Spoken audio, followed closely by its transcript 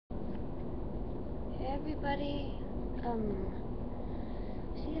everybody. So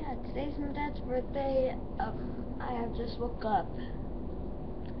yeah, today's my dad's birthday. I have just woke up.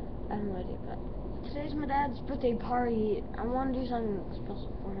 I have no idea, but today's my dad's birthday party. I want to do something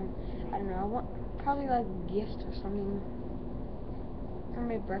special for him. I don't know. I want probably like a gift or something. Or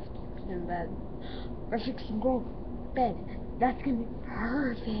maybe breakfast in bed. Breakfast in bed. That's gonna be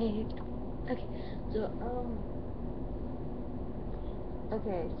perfect. Okay, so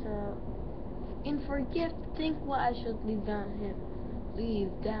okay, so. And for a gift, think what I should leave down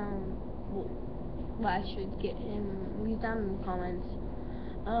what I should get him. Leave down in the comments.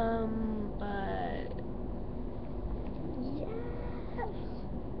 But yes.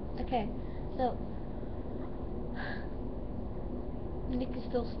 Okay, so Nick is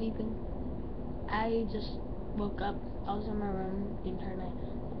still sleeping. I just woke up. I was in my room the entire night.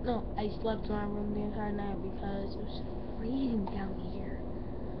 No, I slept in my room the entire night because it was freezing down here.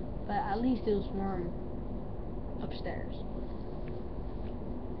 But at least it was warm upstairs.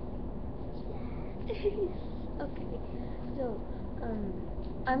 Okay, so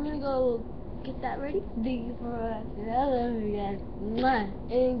I'm gonna go get that ready. Thank you for watching. I love you guys. Mwah.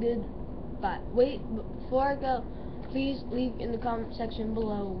 And goodbye. Wait, before I go, please leave in the comment section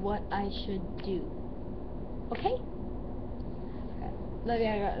below what I should do. Okay? Love you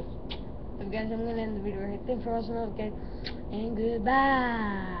guys. Love you guys. I'm gonna end the video right there. Thanks for watching. Okay, and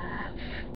goodbye.